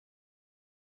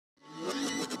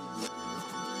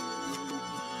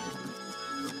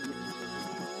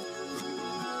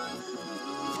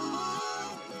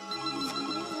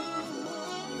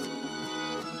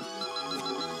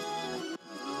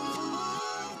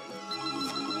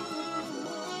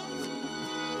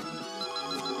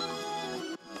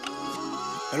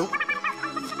Hello?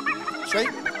 Straight?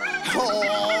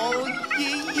 Oh,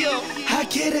 yeah. I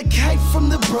get a kite from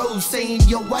the bros saying,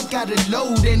 yo, I got a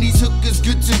load and these hookers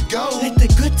good to go. Let the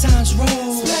good times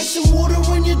roll. Splash some water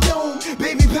on your dome,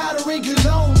 baby powder and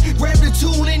cologne. Grab the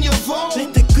tool in your phone.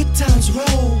 Let the good times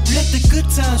roll. Let the good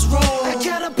times roll. I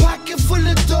got a pocket full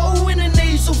of dough and a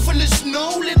nasal full of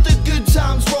snow. Let the good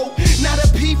times roll. Not a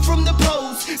peep from the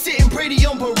post, sitting pretty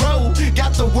on parole.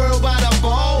 Got the world by the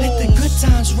balls. Let the good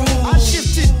times roll. I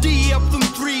shifted D up from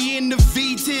 3 in the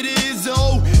V to the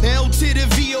Izzo. L to the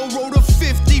VO, wrote a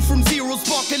 50 from 0.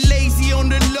 Sparking lazy on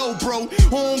the low, bro.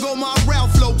 On go my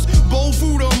Ralph floats. Bowl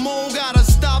through the mall, gotta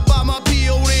stop by my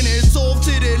PO. Then it's off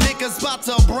to the liquor spot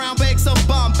to brown bag some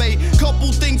Bombay.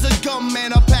 Couple things of gum,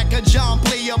 man. A pack of John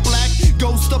Player Black.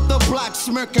 Ghost up the block,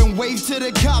 smirking, wave to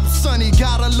the cops. Sonny,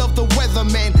 gotta love the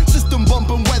weatherman. System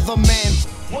bumping weatherman.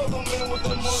 Weatherman with the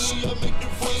money, I make the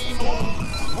flame on.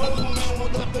 Weatherman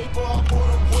with the paper, I put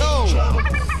a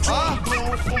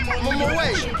I'm on my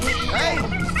way. Hey,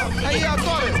 yeah, I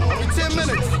got it. 10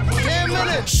 minutes. 10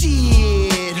 minutes.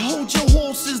 Shit, hold your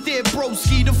horses there,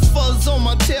 broski. The fuzz on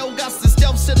my tail got the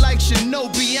stealth shit like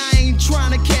Shinobi. I ain't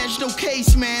trying to catch no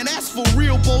case, man. That's for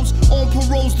real, boats. On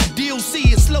paroles, the deal.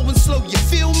 See it slow and slow, you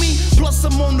feel me? Plus,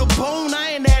 I'm on the bone.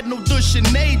 I ain't had no douche in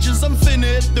ages. I'm finna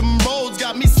hit them roads.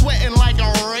 Got me sweating like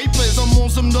a rapist. I'm on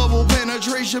some double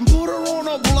penetration. Put her on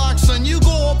a block, son. You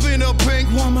go up in a pink.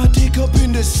 While my dick up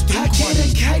in the stink. I get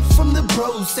a kite from the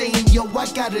bros saying, yo, I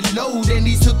got a load and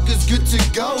these hookers good to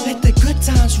go. Let the good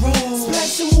times roll.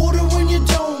 Splash some water on your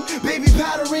dome, baby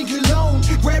powder and cologne.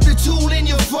 Grab the tool in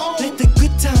your phone. Let the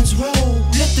good times roll.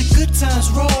 Let the good times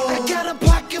roll. I got a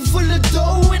pocket full of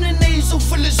dough and a nasal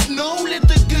full of snow. Let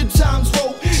the good times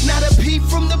roll. Not a peep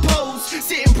from the post,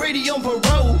 sitting pretty on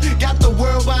parole. Got the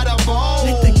world by the balls.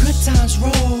 Let the good times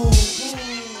roll.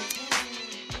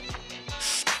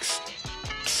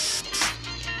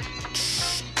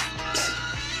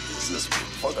 This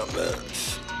fucker, man.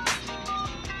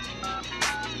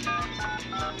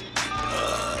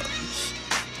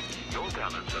 Your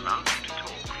balance allows you to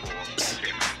talk for 10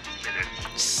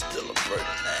 minutes. Still a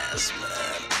burden ass,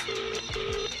 man.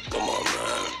 Come on,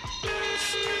 man.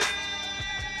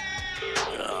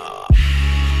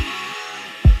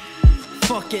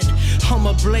 Fuck it, I'm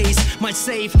a blaze. Might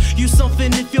save you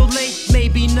something if you're late,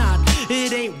 maybe not.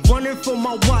 It ain't running for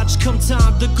my watch. Come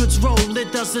time, the goods roll.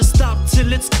 It doesn't stop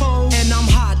till it's cold. And I'm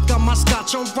hot, got my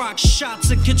scotch on rock.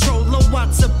 Shots of control.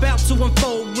 What's about to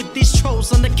unfold with these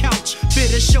trolls on the couch.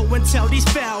 Bit of show and tell, these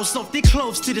fouls off their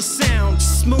clothes to the sound.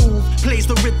 Smooth, plays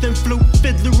the rhythm flute.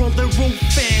 Fiddler on the roof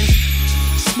and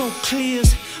smoke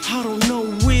clears. I don't know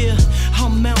where I'll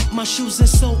mount my shoes and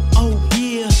so, oh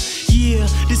yeah. Yeah,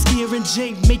 this gear and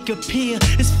J make appear.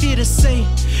 It's fair to say,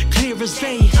 clear as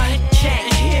day. I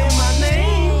can't hear my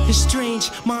name. It's strange,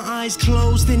 my eyes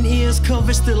closed and ears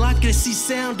covered. Still I can see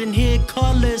sound and hear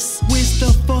colors. Where's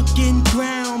the fucking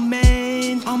ground,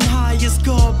 man? I'm high as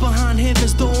God behind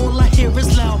heaven's door. All I hear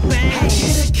is loud bang. I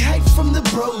get a kite from the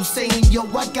bros saying, yo,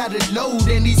 I got a load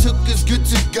and these hookers good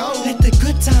to go. Let the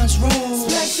good times roll.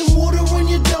 Splash some water on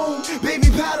your dome, baby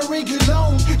powder and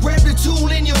cologne. Grab the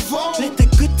tool in your phone. Let the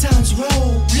good times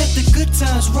roll. Let the good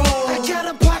times roll. I got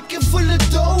a pocket full of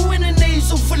dough and a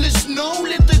nasal full of snow.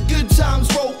 Let the good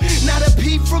times roll. Not a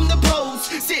peep from the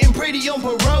post, sitting pretty on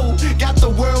parole. Got the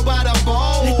world